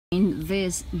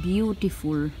this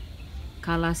beautiful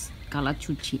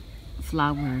kalachuchi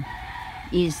flower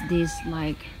is this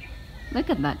like,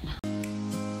 look at that.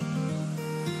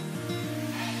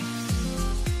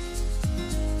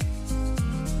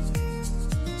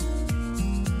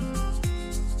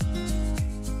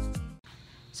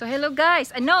 So hello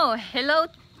guys, hello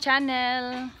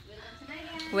channel.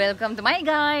 Welcome to my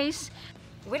guys.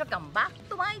 Welcome back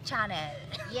to my channel.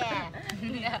 Yeah.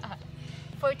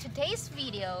 For today's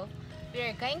video, we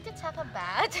are going to talk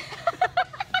about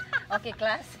Okay,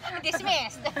 class.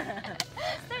 dismissed.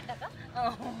 Start na ka?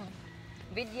 Oh.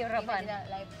 Video rapan.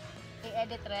 Like,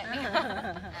 i-edit ra.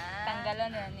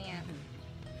 Tanggalan na niya.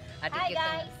 Hi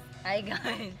guys. Hi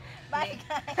guys. Bye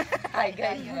guys. Hi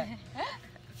guys.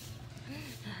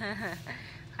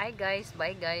 Hi guys.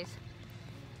 Bye guys.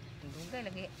 Dugay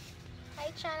lagi. Hi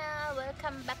channel,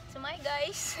 welcome back to my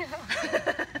guys.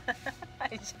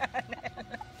 Hi channel.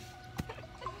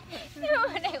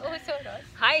 Hi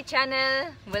Hi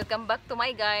channel. Welcome back to my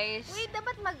guys. Wait,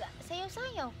 dapat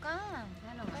mag-sayaw-sayaw ka.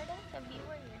 Ano? Para sa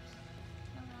viewers.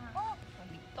 Oh,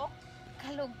 dito.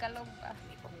 Kalog-kalog ba?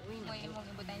 Mo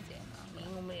ibutahin siya.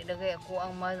 Ingumay dagay ako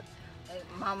ang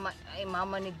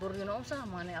mama ni Buryo na usa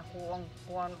man ako ang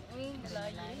kuan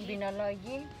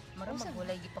binalayi. Mara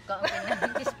magulay gi pa ka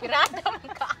ang desperado man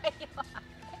kaayo.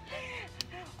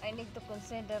 I need to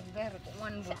consider there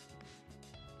one book.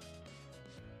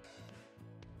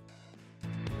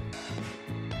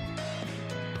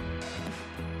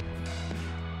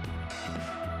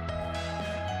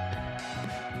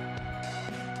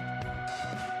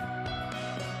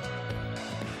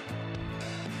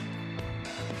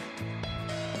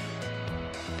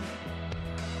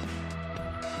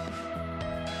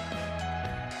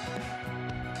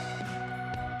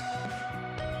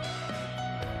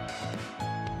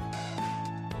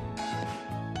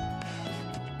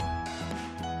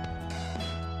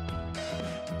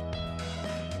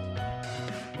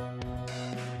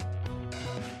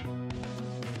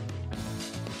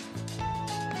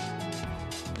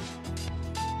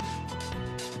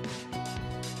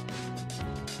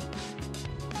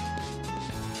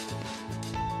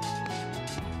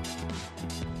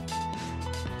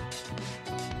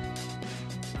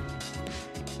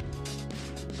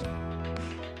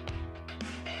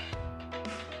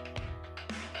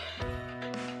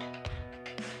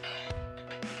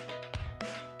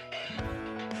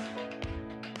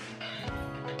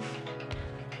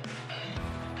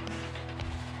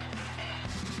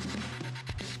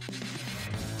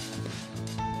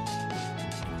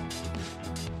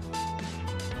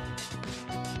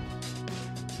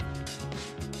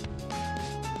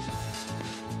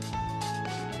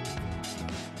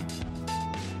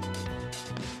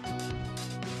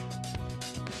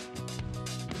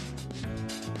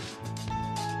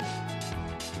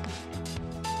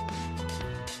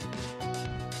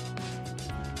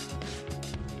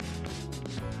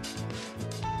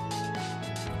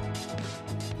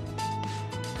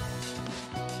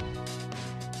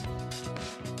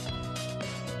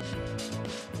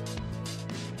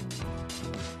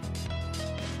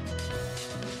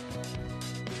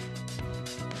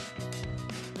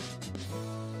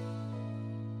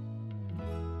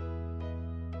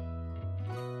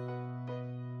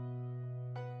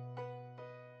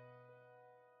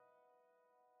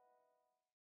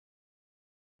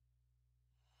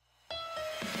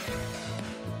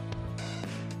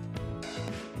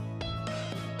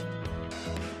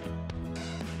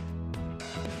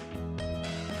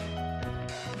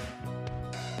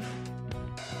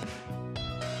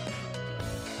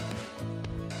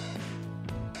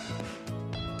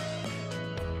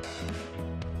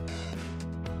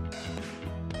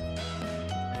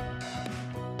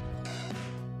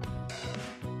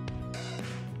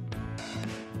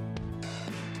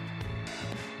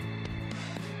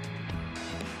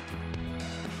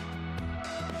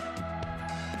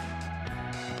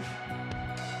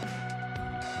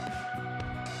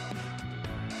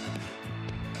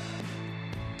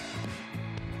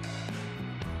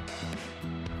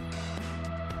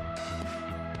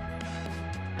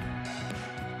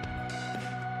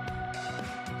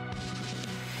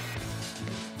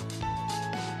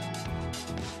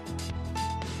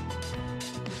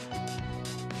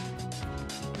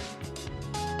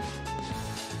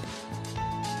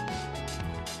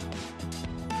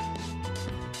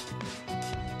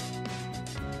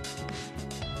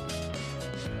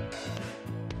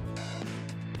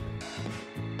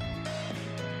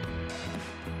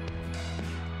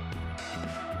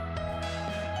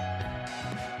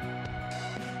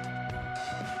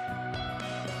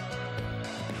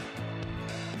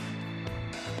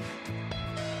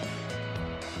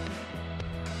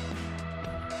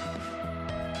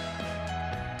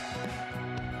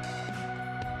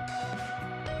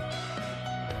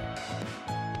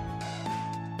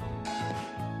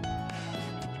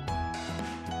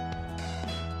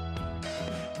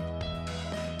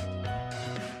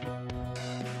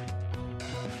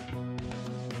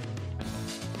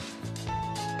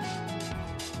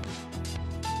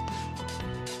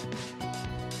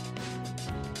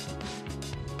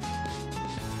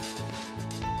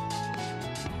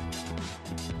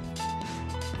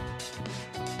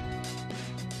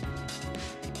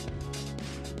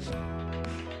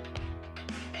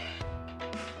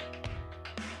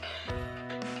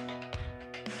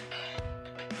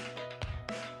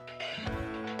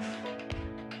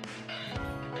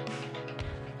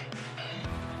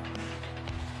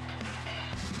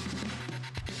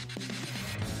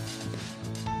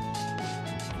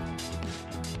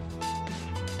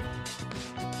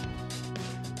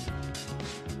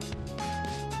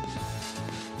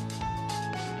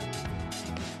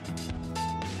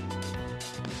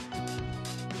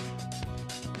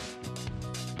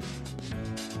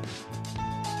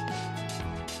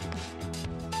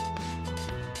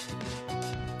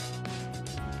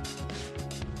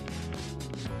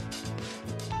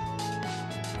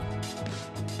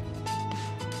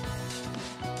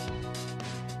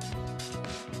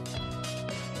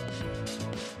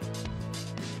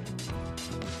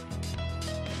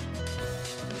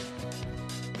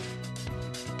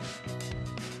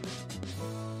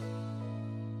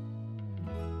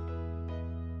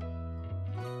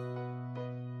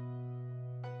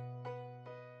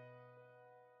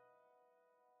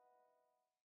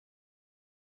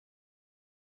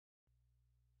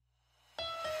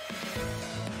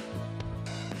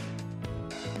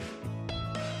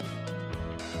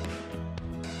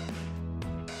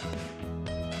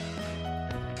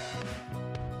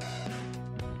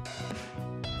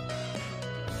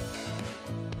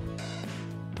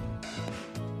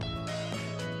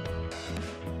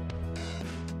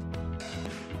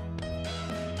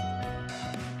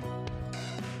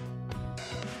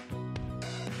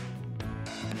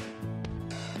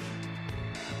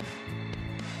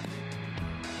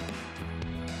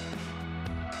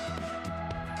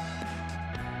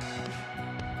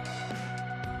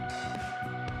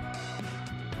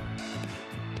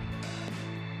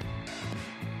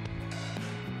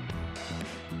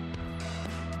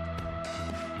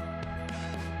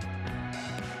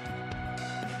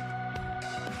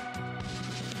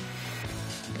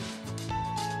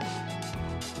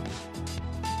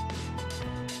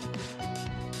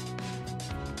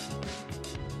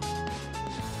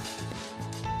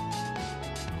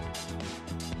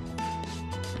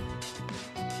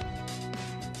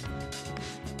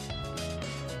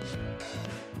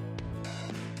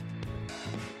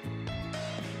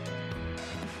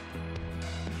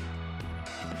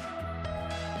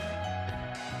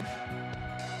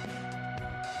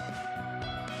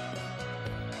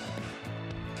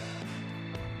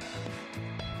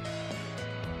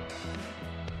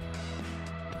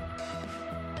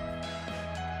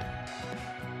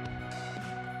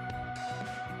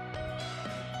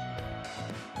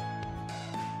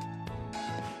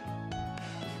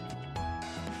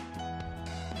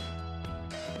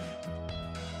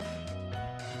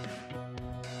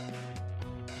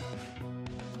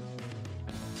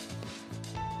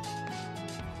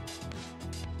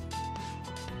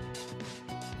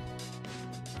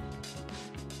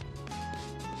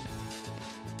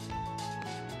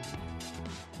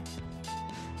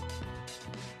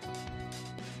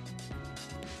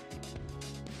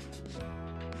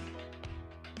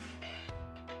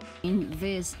 In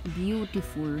this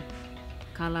beautiful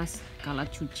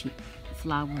kalachuchi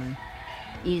flower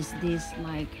is this,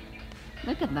 like,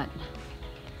 look at that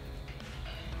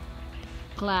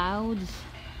clouds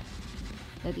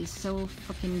that is so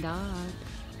fucking dark.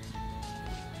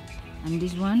 And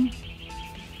this one,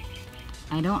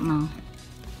 I don't know.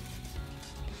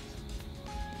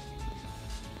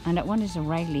 And that one is a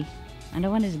Riley, and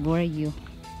that one is Goryu.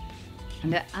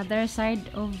 And the other side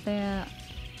of the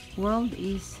world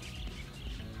is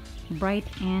bright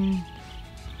and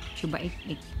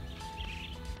Chubaik.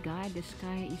 God, the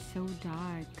sky is so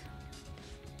dark,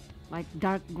 like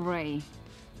dark gray.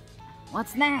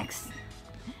 What's next?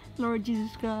 Lord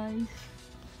Jesus Christ.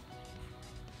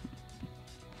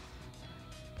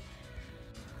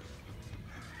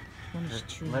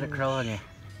 Let it crawl on you.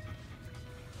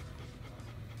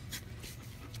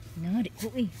 No,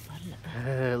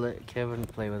 Let Kevin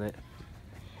play with it.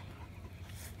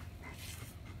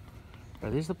 Are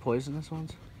these the poisonous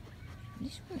ones?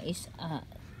 this one is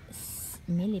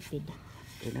Millipede.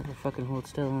 They never fucking hold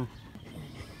still, huh?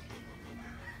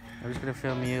 I'm just gonna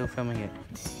film you filming it.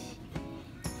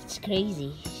 It's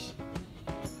crazy.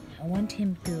 I want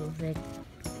him to, like,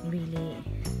 really.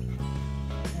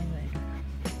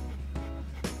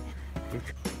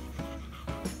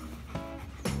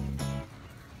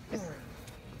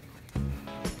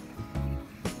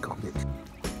 Go get.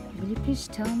 Will you please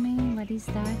tell me what is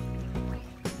that?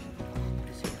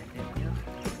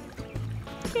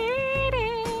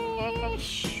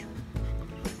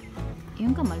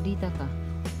 Yung ka, maldita ka.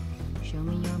 Show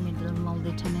me your middle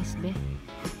malditanes, be.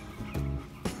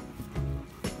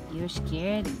 You're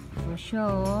scared, for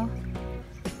sure.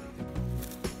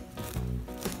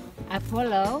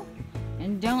 Apollo,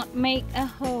 and don't make a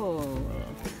hole.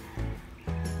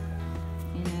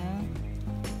 You know?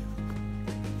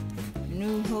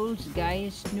 New holes,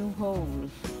 guys, new holes.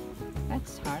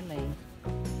 That's Harley.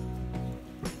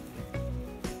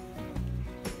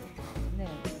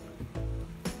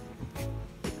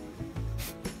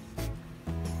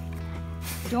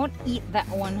 Don't eat that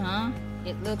one, huh?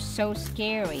 It looks so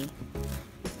scary.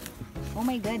 Oh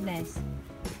my goodness.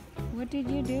 What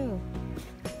did you do?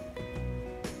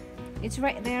 It's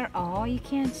right there. Oh, you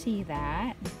can't see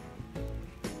that.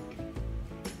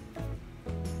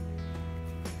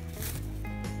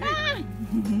 Ah!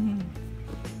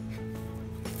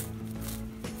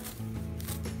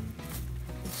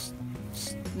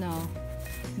 No.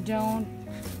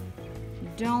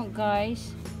 Don't,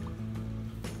 guys.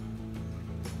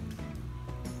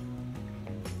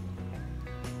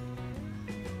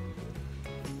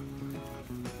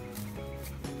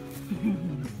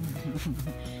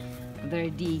 They're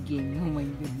digging. Oh my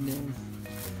goodness.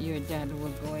 Your dad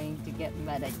was going to get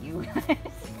mad at you.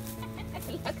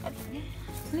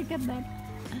 Look at that.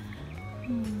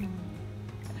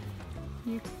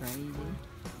 You're crazy.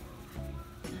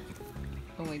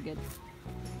 Oh my god.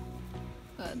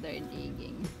 Oh, they're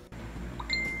digging.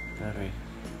 Battery.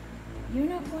 You're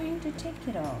not going to take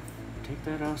it off. Take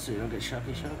that off so you don't get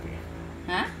shocky.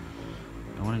 Huh?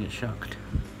 Don't want to get shocked.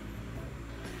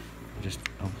 Just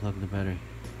unplug the battery.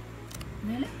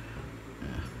 Really?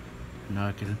 Yeah. Now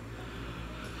I can.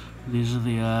 These are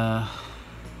the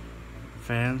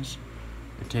fans.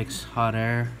 It takes hot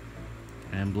air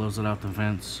and blows it out the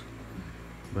vents.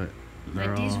 But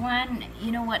this one,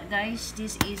 you know what, guys?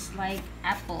 This is like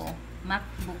Apple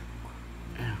MacBook.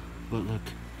 Yeah, but look.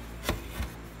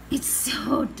 It's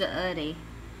so dirty.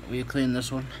 Will you clean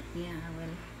this one? Yeah, I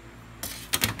will.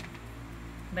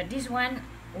 But this one,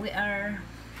 we are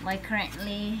like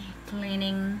currently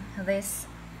cleaning this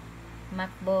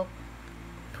MacBook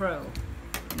Pro,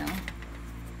 you know.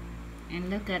 And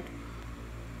look at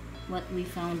what we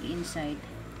found inside.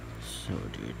 So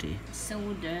dirty.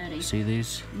 So dirty. See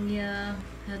these? Yeah,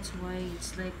 that's why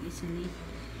it's like easily.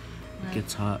 It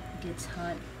gets hot. Gets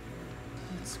hot.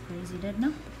 That's crazy, that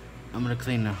no? I'm gonna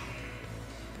clean now.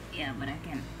 Yeah, but I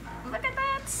can. Look at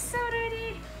that, so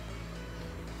dirty.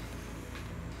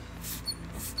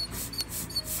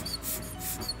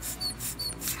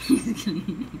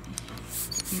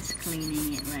 He's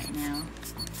cleaning it right now.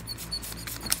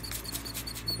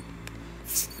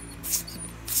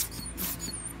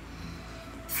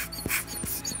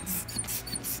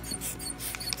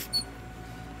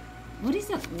 What is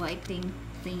that white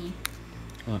thingy?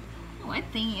 What?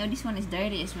 White thingy. Oh, this one is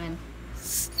dirty as well.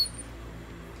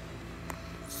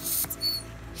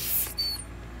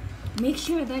 Make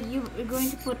sure that you're going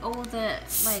to put all the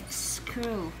like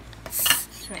screw.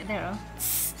 It's right there. Oh.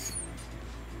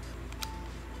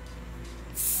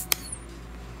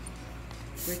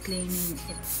 We're cleaning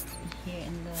it here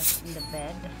in the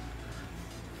bed.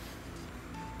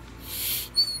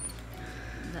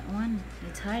 one.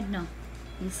 It's hard now.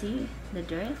 You see the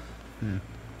dirt? Yeah.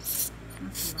 That's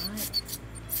a lot.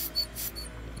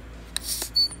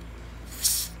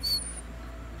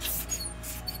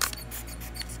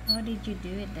 How did you do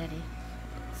it, Daddy?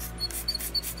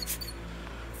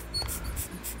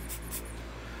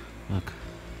 Look.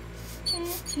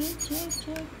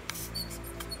 Check.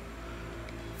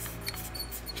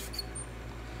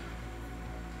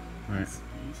 Right. That's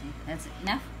easy. That's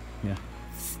enough? Yeah.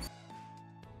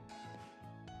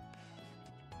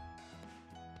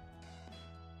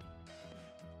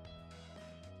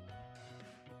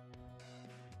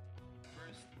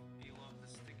 First, peel off the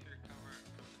sticker cover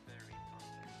from the bearing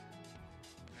contactor.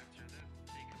 After that,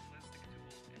 take a plastic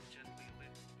tool and gently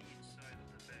lift each side of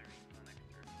the bearing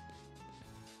connector.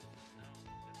 Now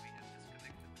that we have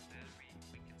disconnected the battery,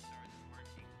 we can start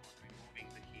working on removing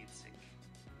the heatsink.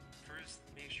 First,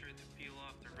 make sure to peel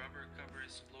off the rubber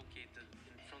covers located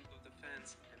in front of the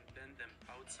fans and bend them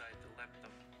outside the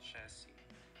laptop chassis.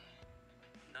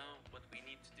 Now, what we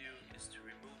need to do is to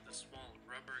remove the small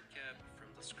rubber cap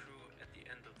from the screw at the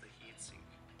end of the heatsink.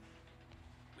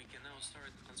 We can now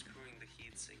start unscrewing the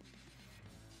heatsink.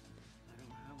 I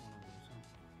don't have one of those, huh?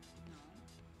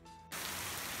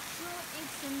 So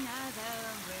it's another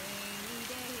rainy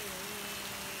day.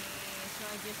 So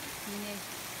I just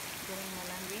finished doing my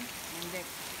laundry and the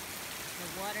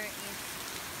water is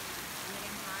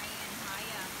getting higher and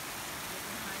higher.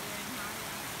 Getting higher and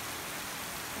higher.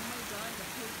 Oh my god, the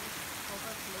pool is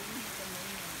overflowing at the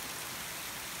moment.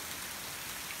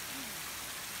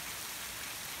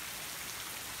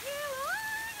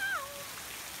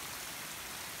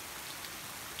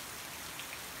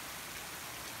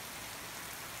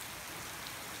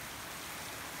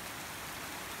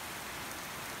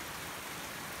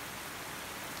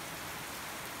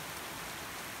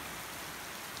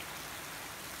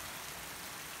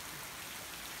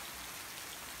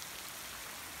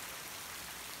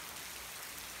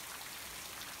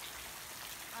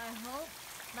 I hope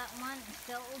that one is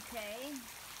still okay.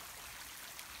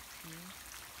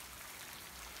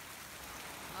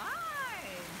 Hi!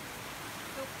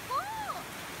 So cool!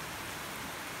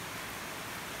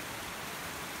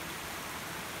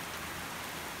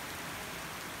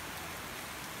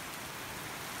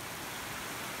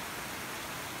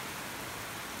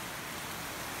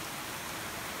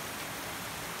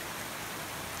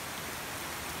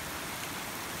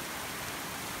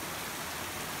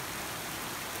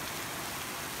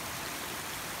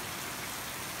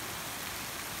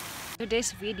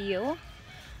 Today's video,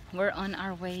 we're on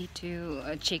our way to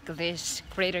check this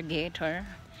crater gator,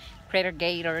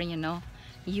 you know.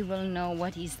 You will know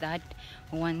what is that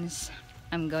once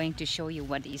I'm going to show you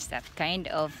what is that kind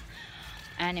of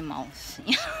animals.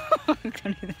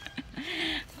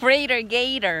 Crater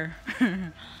gator.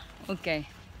 Okay,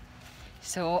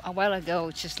 so a while ago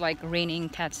it's just like raining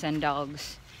cats and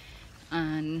dogs,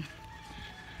 and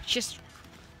just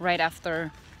right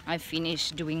after I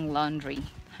finished doing laundry,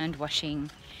 hand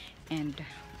washing, and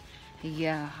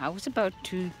yeah, I was about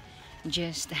to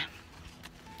just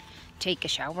take a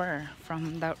shower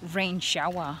from the rain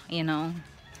shower, you know,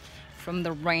 from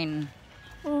the rain,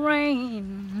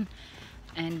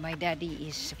 and my daddy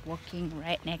is walking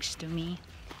right next to me.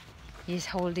 He's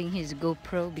holding his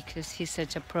GoPro because he's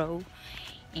such a pro,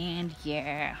 and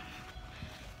yeah,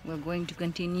 we're going to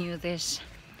continue this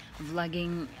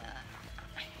vlogging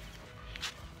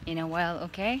in a while,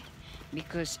 okay?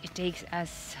 Because it takes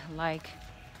us like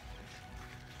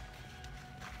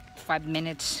 5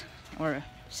 minutes or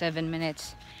 7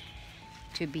 minutes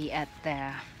to be at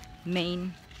the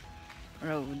main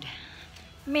road.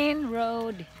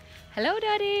 Hello,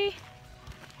 Daddy.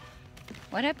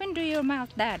 What happened to your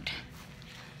mouth, Dad?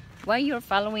 Why you're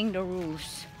following the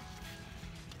rules?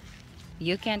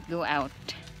 You can't go out.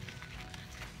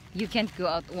 You can't go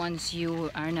out once you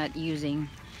are not using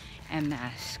a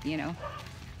mask, you know.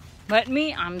 But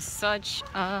me, I'm such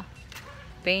a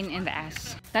pain in the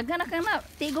ass. Tagana ka na,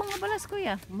 tigong nga balas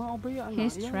kuya.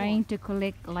 He's trying to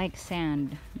collect like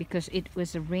sand because it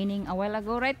was raining a while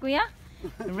ago, right kuya?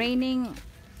 Raining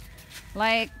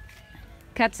like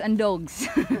cats and dogs.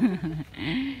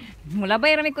 Mula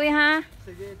ba rami kuya ha?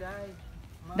 Sige, dai.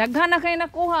 Daghan na kayo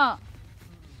nakuha.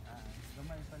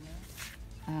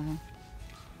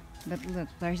 But look,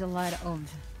 there's a lot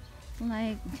of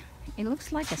like, it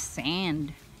looks like a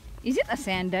sand. Is it a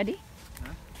sand, Daddy?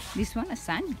 Huh? This one a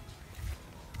sand?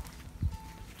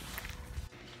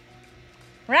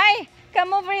 Rai,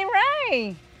 come over here,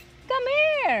 Rai. Come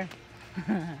here.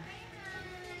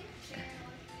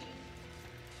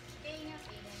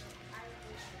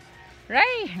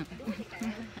 Rai.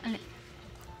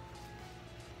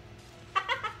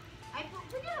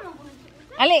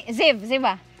 Ali,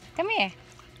 Siva. Come here.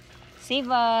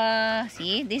 Siva.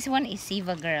 See, this one is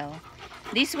Siva girl.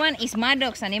 This one is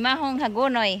Maddox. Nanimahong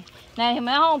hagunoy.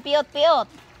 Nanimahong piot-piot.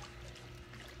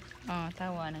 Oh,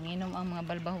 tawa. Nanginom ang mga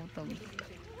balbahutog.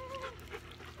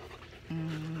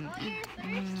 Oh, you're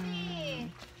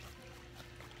thirsty.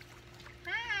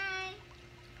 Hi.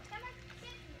 Come on,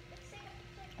 sit. Let's take a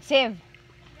picture. Siv,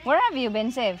 where have you been,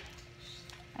 Siv?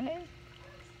 Ali.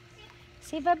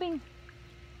 Siva Bing.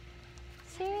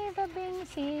 Siva Bing,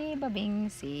 Siva Bing,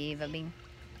 Siva Bing.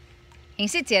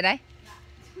 Sit siya, day?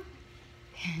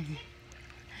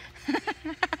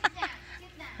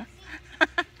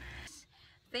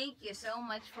 Thank you so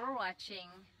much for watching.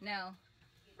 Now,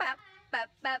 pap, pap,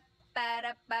 pap,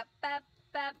 para, pap, pap,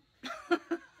 pap.